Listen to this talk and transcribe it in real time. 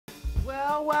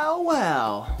Well, well,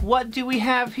 well, what do we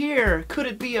have here? Could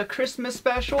it be a Christmas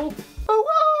special?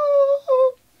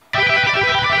 Oh,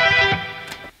 oh.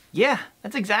 Yeah,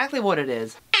 that's exactly what it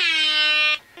is.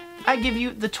 I give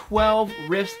you the 12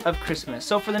 riffs of Christmas.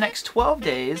 So for the next 12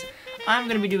 days, I'm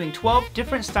going to be doing 12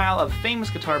 different style of famous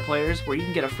guitar players where you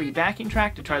can get a free backing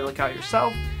track to try to look out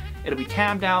yourself. It'll be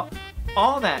tabbed out,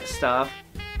 all that stuff.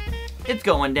 It's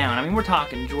going down. I mean, we're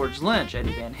talking George Lynch,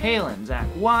 Eddie Van Halen,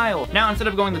 Zakk Wylde. Now, instead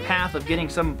of going the path of getting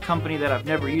some company that I've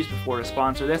never used before to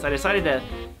sponsor this, I decided to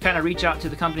kind of reach out to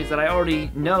the companies that I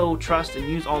already know, trust, and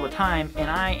use all the time,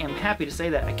 and I am happy to say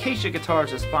that Acacia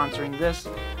Guitars is sponsoring this,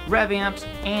 REVV amps,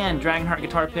 and Dragonheart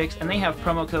guitar picks, and they have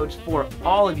promo codes for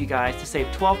all of you guys to save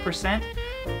 12%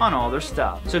 on all their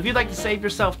stuff. So if you'd like to save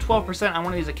yourself 12% on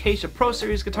one of these Acacia Pro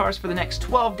Series guitars for the next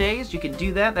 12 days, you can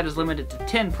do that. That is limited to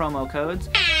 10 promo codes.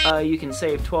 You can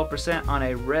save 12% on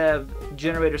a REVV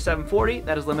Generator 740.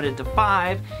 That is limited to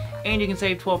 5. And you can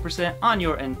save 12% on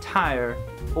your entire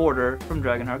order from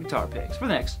Dragonheart Guitar Picks for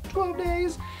the next 12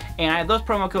 days. And I have those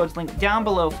promo codes linked down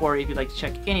below for you if you'd like to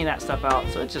check any of that stuff out.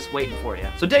 So it's just waiting for you.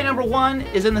 So day number 1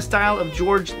 is in the style of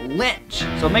George Lynch.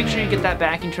 So make sure you get that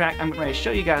backing track. I'm going to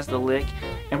show you guys the lick,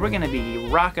 and we're going to be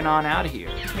rocking on out of here.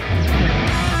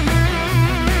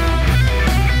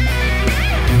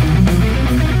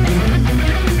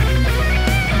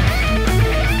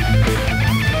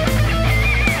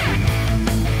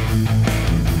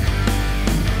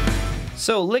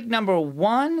 So lick number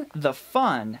 1, the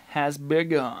fun has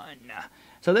begun.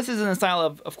 So this is in the style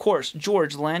of course,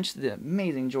 George Lynch, the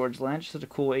amazing George Lynch, such a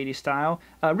cool 80s style.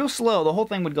 Real slow, the whole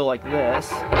thing would go like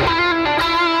this.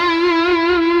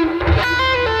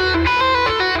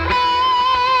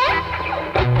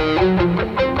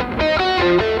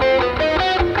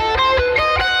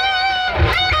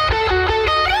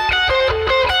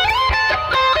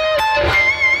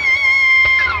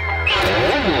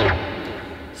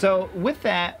 So with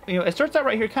that, you know, it starts out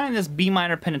right here, kind of this B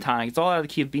minor pentatonic. It's all out of the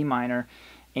key of B minor,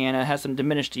 and it has some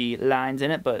diminished lines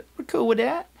in it, but we're cool with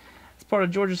that. It's part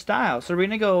of George's style. So we're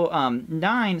gonna go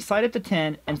 9, slide up to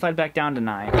 10, and slide back down to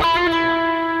 9. And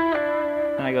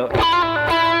I go,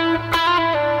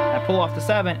 I pull off the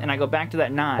 7, and I go back to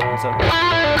that 9. So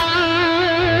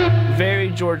very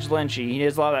George Lynchy. He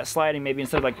does a lot of that sliding, maybe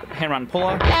instead of like hammer-on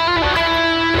pull-off.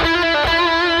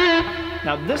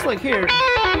 Now this lick here.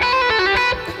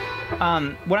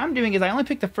 What I'm doing is I only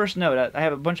pick the first note. I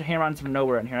have a bunch of hammer-ons from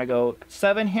nowhere in here. I go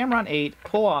 7, hammer-on 8,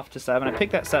 pull off to 7. I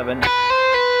pick that 7.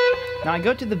 Now I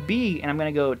go to the B, and I'm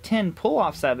going to go 10, pull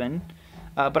off 7.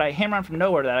 But I hammer-on from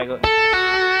nowhere to that. I go.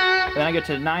 Then I go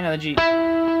to 9 on the G,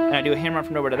 and I do a hammer-on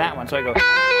from nowhere to that one. So I go.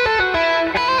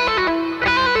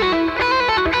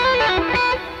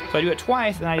 So I do it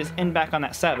twice, and I just end back on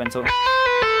that 7. So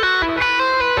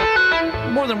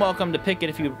more than welcome to pick it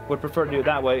if you would prefer to do it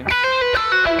that way.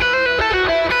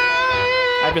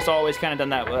 I've just always kind of done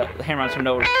that with hammer-ons from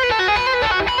nowhere.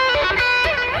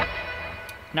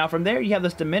 Now from there you have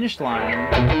this diminished line.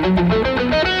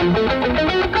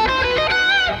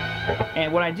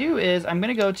 And what I do is I'm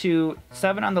going to go to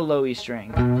 7 on the low E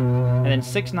string, and then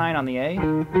 6, 9 on the A.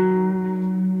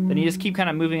 Then you just keep kind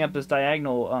of moving up this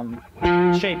diagonal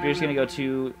shape. You're just going to go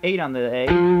to 8 on the A,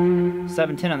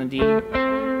 7, 10 on the D,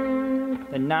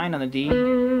 then 9 on the D,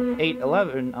 8,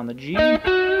 11 on the G.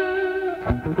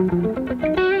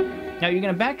 Now you're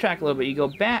going to backtrack a little bit. You go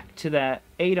back to that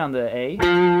 8 on the A,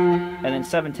 and then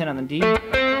 7, 10 on the D,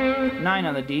 9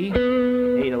 on the D, 8,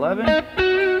 11.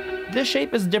 This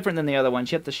shape is different than the other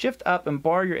ones. You have to shift up and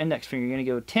bar your index finger. You're going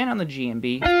to go 10 on the G and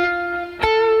B,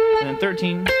 and then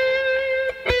 13.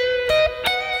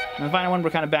 And the final one,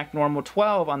 we're kind of back to normal.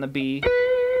 12 on the B,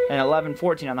 and 11,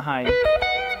 14 on the high.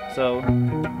 So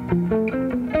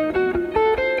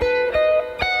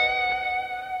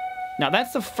now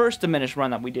that's the first diminished run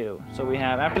that we do. So we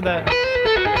have after that,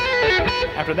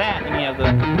 then you have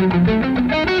the.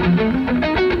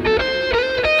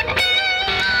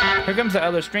 Here comes the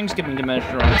other string skipping diminished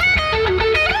run.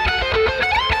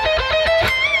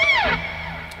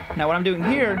 Now what I'm doing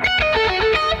here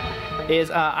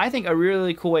is I think a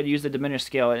really cool way to use the diminished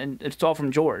scale, and it's all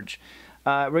from George.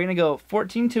 We're gonna go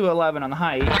 14 to 11 on the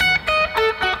high.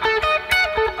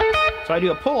 So I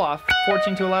do a pull off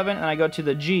 14 to 11, and I go to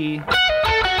the G,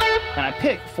 and I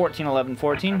pick 14, 11,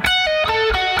 14, and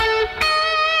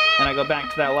I go back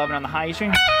to that 11 on the high E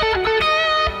string.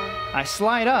 I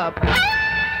slide up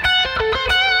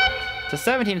to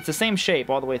 17. It's the same shape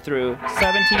all the way through.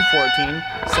 17, 14,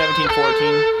 17,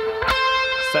 14,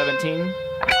 17,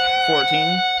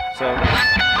 14. So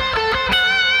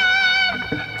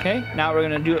okay, now we're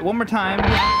gonna do it one more time.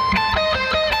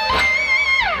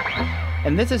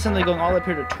 And this is simply going all up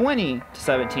here to 20 to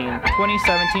 17, 20,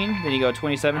 17, then you go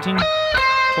 20, 17,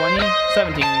 20,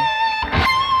 17.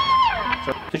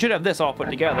 So you should have this all put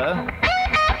together.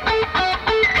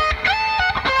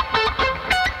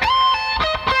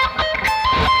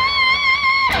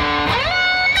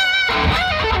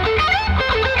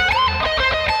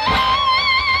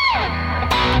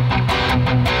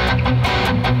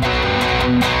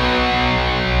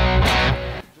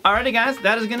 Alrighty guys,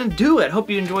 that is gonna do it. Hope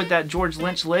you enjoyed that George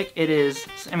Lynch lick. It is,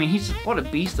 I mean, he's what a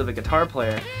beast of a guitar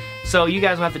player. So you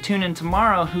guys will have to tune in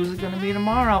tomorrow. Who's it gonna be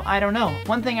tomorrow? I don't know.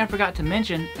 One thing I forgot to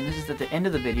mention, and this is at the end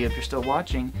of the video if you're still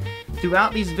watching,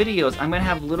 throughout these videos, I'm gonna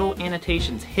have little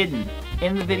annotations hidden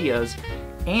in the videos,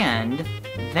 and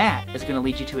that is gonna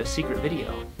lead you to a secret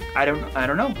video. I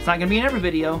don't know. It's not gonna be in every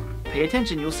video. Pay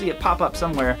attention, you'll see it pop up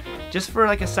somewhere just for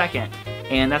like a second.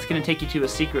 And that's gonna take you to a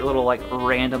secret little like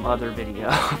random other video.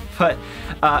 But,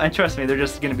 and trust me, they're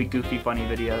just gonna be goofy, funny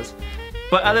videos.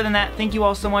 But other than that, thank you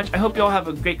all so much. I hope you all have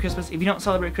a great Christmas. If you don't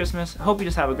celebrate Christmas, I hope you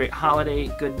just have a great holiday,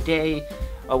 good day,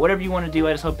 whatever you wanna do,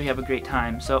 I just hope you have a great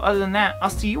time. So other than that, I'll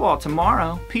see you all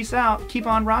tomorrow. Peace out, keep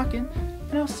on rocking,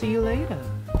 and I'll see you later.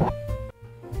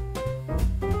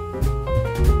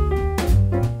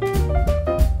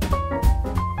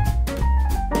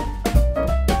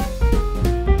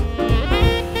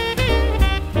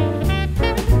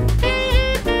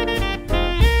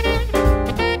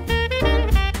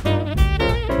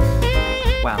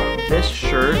 This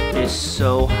shirt is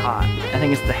so hot. I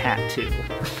think it's the hat too.